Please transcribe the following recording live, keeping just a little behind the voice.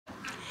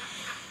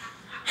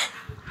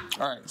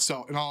All right,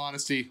 so in all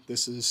honesty,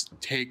 this is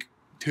take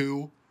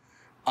 2.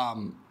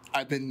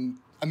 I've been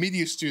a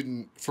media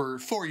student for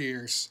 4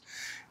 years,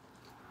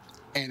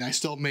 and I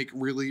still make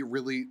really,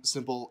 really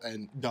simple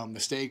and dumb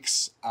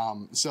mistakes.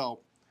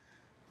 So,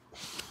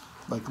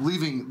 like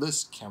leaving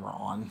this camera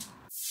on.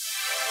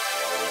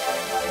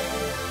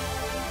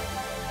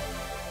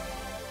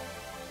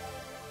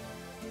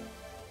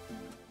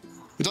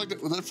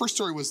 The first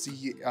story was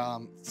the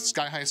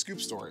Sky High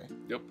Scoop story.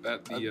 Yep,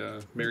 at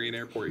the Marion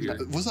Airport here.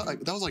 That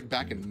was like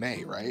back in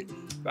May, right?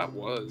 That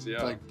was,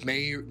 yeah. Like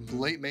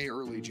late May,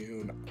 early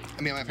June.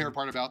 I mean, my favorite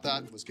part about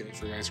that was getting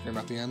free ice cream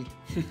at the end.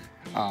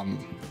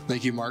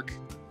 Thank you, Mark.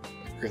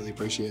 I greatly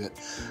appreciate it.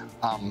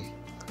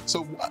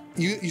 So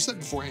you said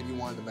beforehand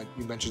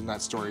you mentioned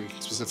that story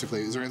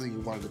specifically. Is there anything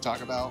you wanted to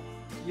talk about?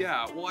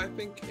 Yeah, well, I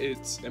think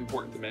it's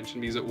important to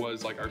mention because it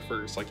was like our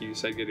first, like you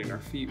said, getting our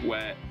feet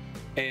wet.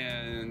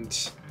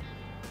 And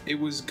it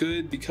was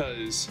good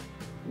because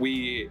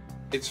it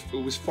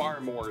was far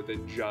more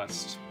than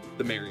just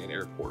the Marion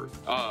Airport.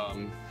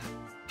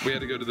 We had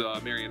to go to the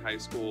Marion High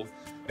School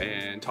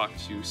and talk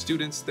to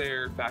students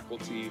there,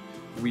 faculty.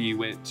 We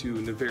went to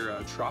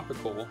Nevera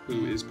Tropical,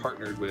 who is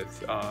partnered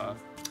with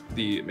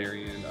the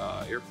Marion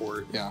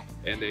Airport. Yeah.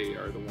 And they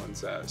are the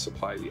ones that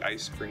supply the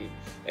ice cream.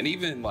 And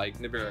even like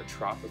Nevera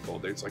Tropical,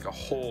 there's like a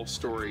whole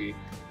story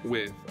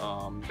with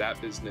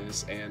that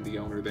business and the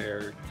owner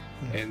there.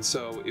 And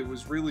so it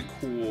was really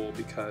cool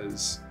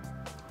because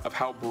of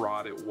how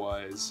broad it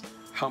was,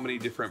 how many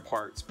different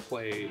parts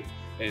played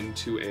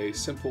into a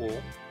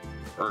simple,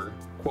 or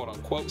quote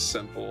unquote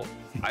simple,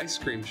 ice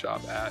cream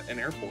shop at an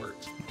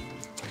airport.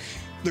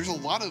 There's a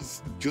lot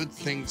of good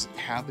things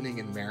happening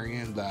in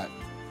Marion that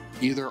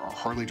either are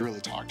hardly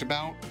really talked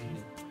about,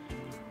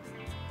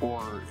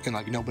 or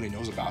like nobody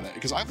knows about it.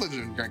 Because I've lived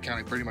in Grant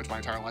County pretty much my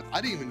entire life. I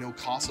didn't even know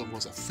CASA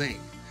was a thing.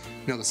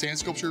 You know, the sand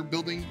sculpture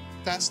building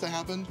fest that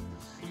happened.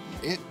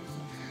 You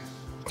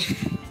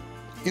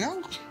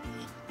know,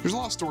 there's a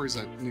lot of stories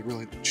that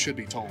really should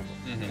be told,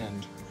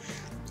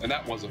 and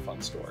that was a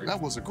fun story.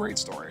 That was a great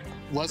story.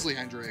 Leslie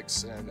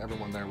Hendricks and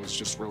everyone there was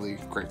just really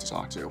great to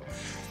talk to.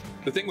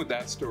 The thing with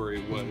that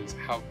story was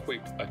how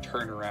quick a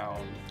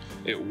turnaround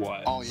it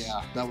was. Oh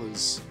yeah, that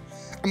was.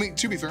 I mean,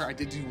 to be fair, I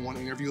did do one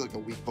interview like a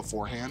week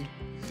beforehand.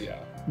 Yeah.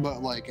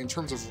 But like in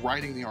terms of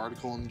writing the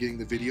article and getting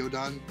the video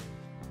done,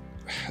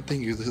 I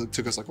think it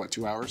took us like what,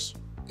 2 hours,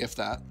 if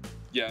that.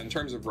 Yeah, in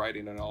terms of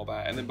writing and all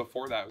that. And then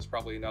before that, it was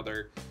probably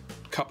another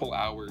couple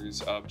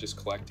hours of just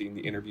collecting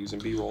the interviews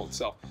and B-roll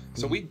itself.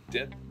 So we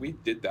did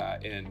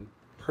that in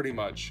pretty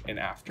much an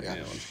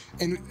afternoon.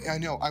 Yeah. And I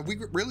know we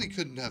really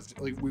couldn't have,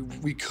 like,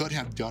 we could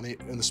have done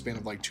it in the span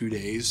of like 2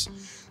 days,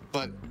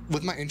 but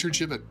with my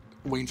internship at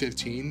Wayne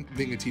 15,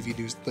 being a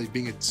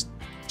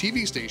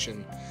TV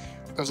station,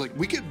 I was like,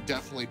 we could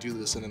definitely do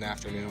this in an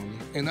afternoon.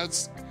 And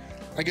that's,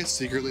 I guess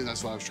secretly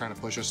that's what I was trying to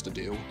push us to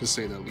do, to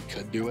say that we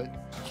could do it.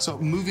 So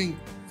moving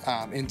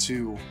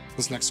into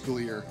this next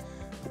school year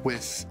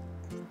with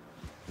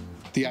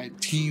the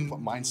team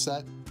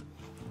mindset,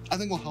 I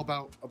think will help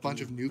out a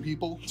bunch of new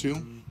people too.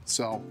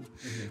 So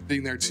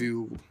being there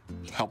to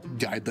help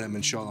guide them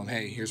and show them,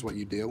 hey, here's what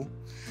you do.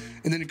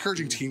 And then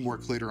encouraging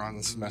teamwork later on in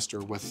the semester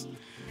with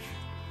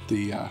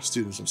the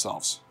students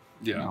themselves.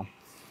 Yeah. You know?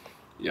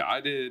 Yeah, I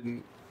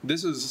did.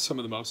 This is some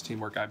of the most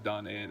teamwork I've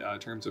done in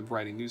terms of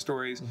writing news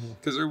stories,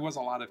 because there was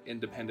a lot of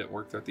independent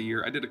work throughout the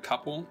year. I did a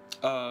couple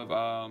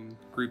of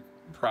group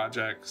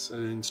projects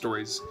and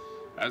stories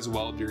as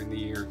well during the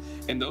year.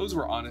 And those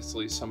were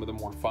honestly some of the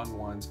more fun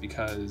ones,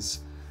 because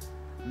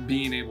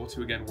being able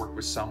to, again, work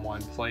with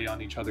someone, play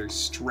on each other's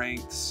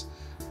strengths,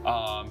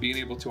 being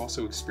able to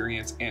also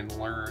experience and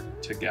learn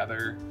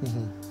together,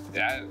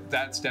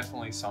 that's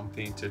definitely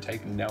something to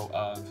take note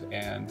of.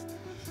 And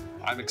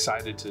I'm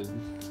excited to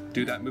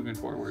do that moving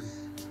forward.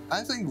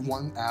 I think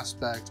one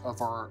aspect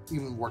of our,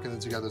 even working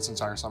together this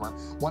entire summer,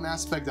 one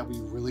aspect that we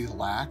really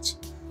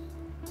lacked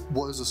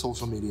was the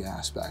social media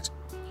aspect.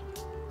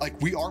 Like,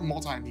 we are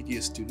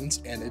multimedia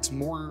students, and it's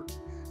more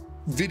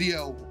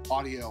video,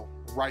 audio,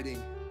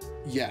 writing,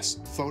 yes,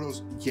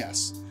 photos,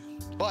 yes,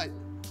 but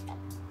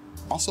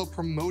also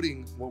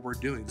promoting what we're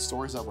doing, the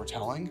stories that we're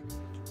telling,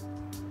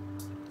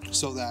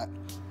 so that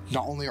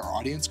not only our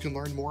audience can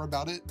learn more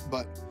about it,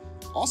 but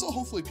also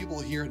hopefully people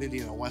here in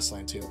Indiana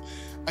Westland too.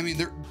 I mean,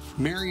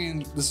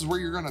 Marion, this is where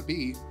you're gonna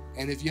be,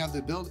 and if you have the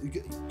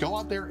ability, go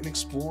out there and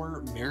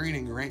explore Marion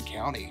and Grant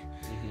County.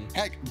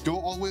 Heck, go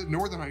all the way to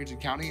northern Huntington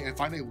County and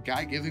find a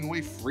guy giving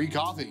away free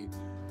coffee.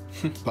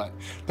 But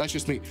that's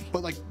just me.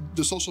 But like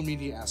the social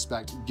media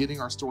aspect,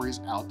 getting our stories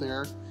out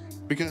there,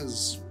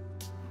 because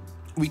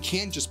we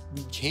can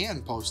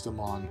post them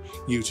on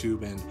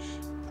YouTube and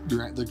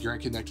the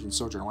Grant Connected and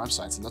Sojourn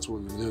websites, and that's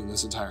what we've been doing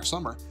this entire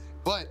summer.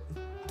 But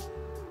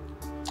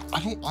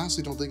I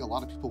honestly don't think a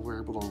lot of people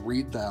were able to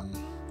read them.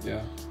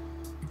 Yeah.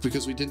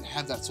 Because we didn't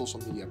have that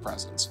social media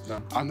presence.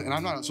 No. And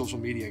I'm not a social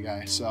media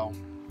guy, so.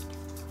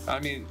 I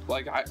mean,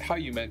 like how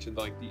you mentioned,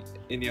 like the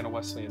Indiana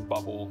Wesleyan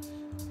bubble,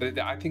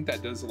 I think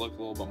that does look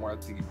a little bit more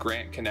at the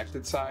Grant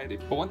Connected side.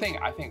 But one thing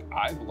I think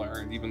I've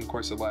learned, even in the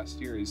course of last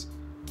year, is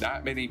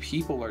that many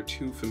people are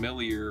too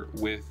familiar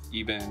with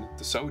even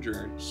the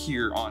Sojourn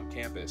here on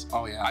campus.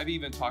 Oh yeah. I've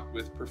even talked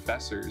with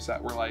professors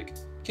that were like,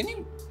 can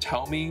you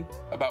tell me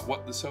about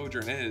what the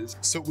Sojourn is?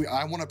 So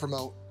I want to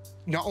promote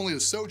not only the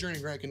Sojourn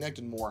and Grant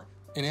Connected more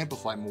and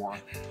amplify more,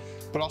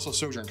 but also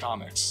Sojourn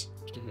Comics,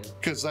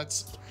 because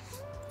that's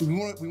we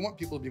want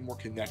people to be more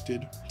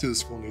connected to the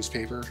school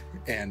newspaper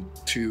and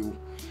to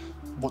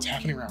what's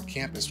happening around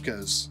campus,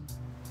 because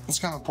it's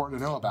kind of important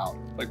to know about.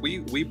 Like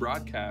we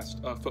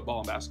broadcast football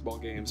and basketball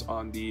games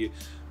on the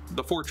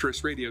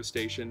Fortress radio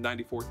station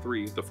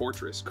 94.3, The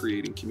Fortress,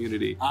 creating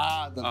community.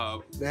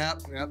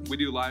 Yep. We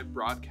do live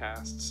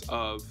broadcasts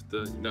of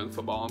the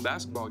football and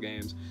basketball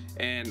games,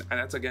 and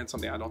that's again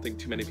something I don't think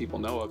too many people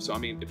know of. So I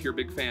mean, if you're a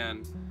big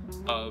fan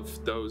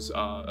of those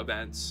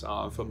events,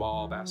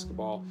 football,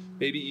 basketball,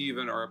 maybe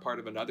even are a part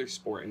of another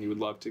sport and you would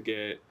love to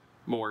get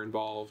more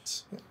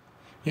involved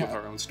with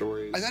our own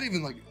stories. And that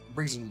even like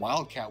brings in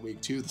Wildcat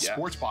Week too, the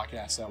sports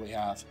podcast that we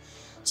have.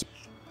 So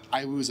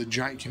IWU is a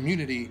giant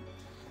community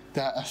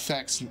that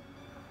affects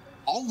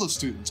all the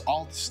students,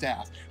 all the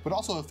staff, but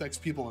also affects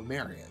people in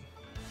Marion,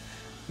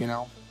 and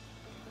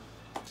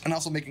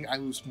also making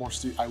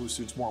IWU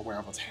students more aware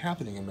of what's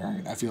happening in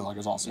Marion, I feel like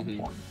is also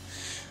important.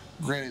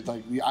 Granted,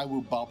 like the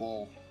IWU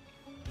bubble,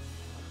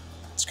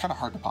 it's kind of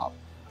hard to pop.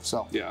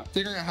 So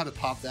figuring out how to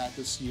pop that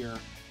this year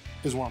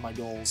is one of my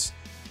goals,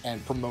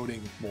 and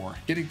promoting more,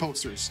 getting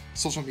posters,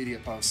 social media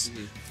posts,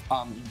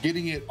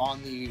 getting it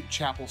on the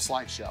chapel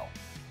slideshow,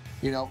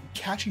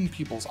 catching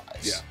people's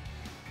eyes. Yeah.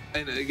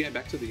 And again,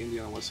 back to the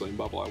Indiana Wesleyan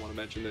bubble, I want to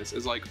mention this,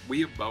 is like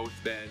we have both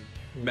been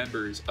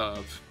members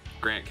of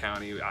Grant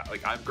County.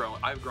 I've grown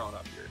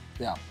up here.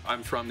 Yeah.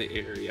 I'm from the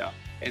area.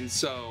 And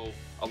so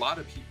a lot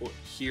of people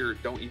here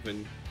don't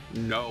even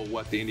know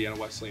what the Indiana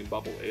Wesleyan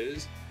bubble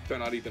is. They're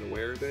not even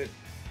aware of it.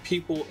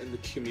 People in the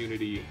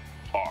community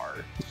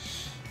are.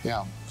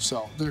 Yeah,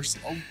 so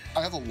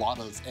I have a lot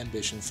of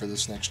ambition for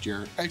this next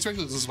year.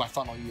 Especially this is my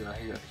final year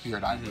here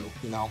at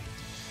IWU,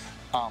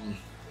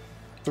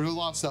 There's a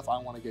lot of stuff I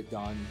want to get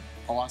done.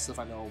 A lot of stuff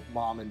I know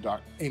Mom and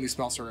Amy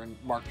Smelser and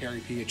Mark Perry,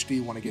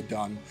 PhD, want to get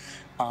done.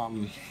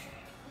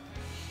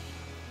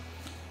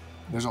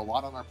 There's a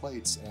lot on our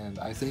plates, and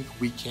I think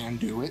we can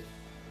do it.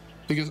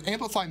 Because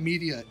Amplify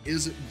Media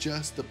isn't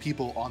just the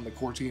people on the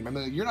core team. I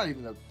mean, you're not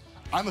even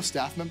I'm a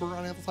staff member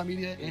on Amplify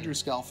Media. Andrew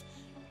Scalf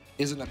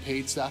isn't a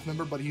paid staff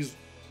member, but you're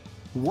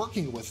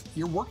working with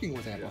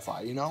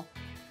Amplify,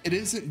 It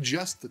isn't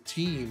just the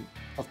team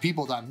of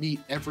people that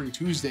meet every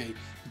Tuesday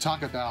to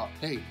talk about,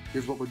 hey,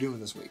 here's what we're doing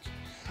this week.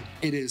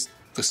 It is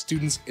the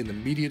students in the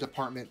media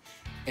department,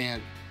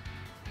 and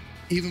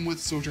even with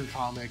Sojourn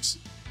Comics,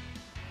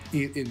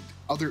 we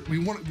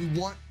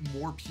want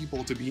more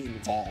people to be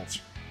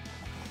involved.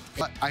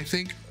 But I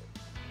think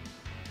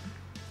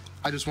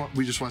we just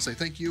want to say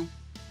thank you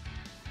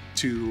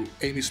to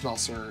Amy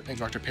Smelser and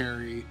Dr.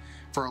 Perry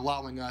for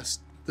allowing us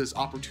this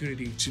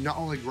opportunity to not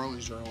only grow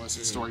as journalists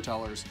and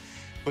storytellers,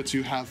 but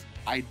to have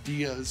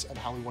ideas on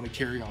how we want to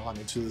carry on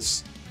into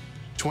this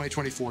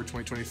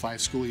 2024-2025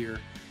 school year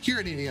here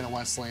at Indiana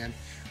Wesleyan,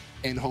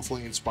 and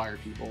hopefully inspire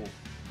people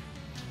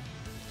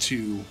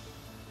to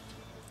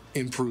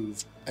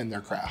improve in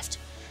their craft.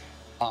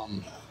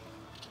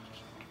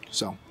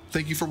 So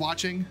thank you for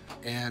watching,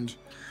 and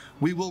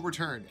we will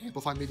return.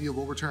 Amplify Media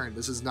will return.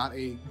 This is not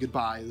a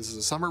goodbye. This is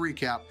a summer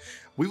recap.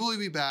 We will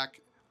be back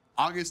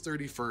August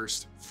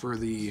 31st for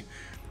the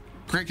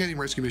Grant County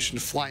Rights Commission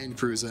fly-in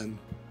cruise-in,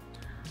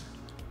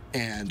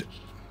 and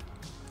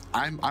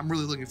I'm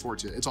really looking forward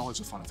to it. It's always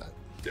a fun event.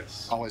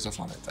 Yes. Always a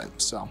fun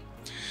event. So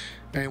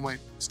anyway,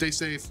 stay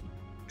safe,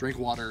 drink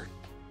water,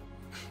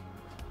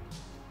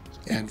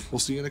 and we'll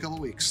see you in a couple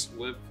weeks.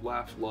 Live,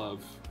 laugh,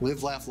 love.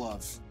 Live, laugh,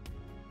 love.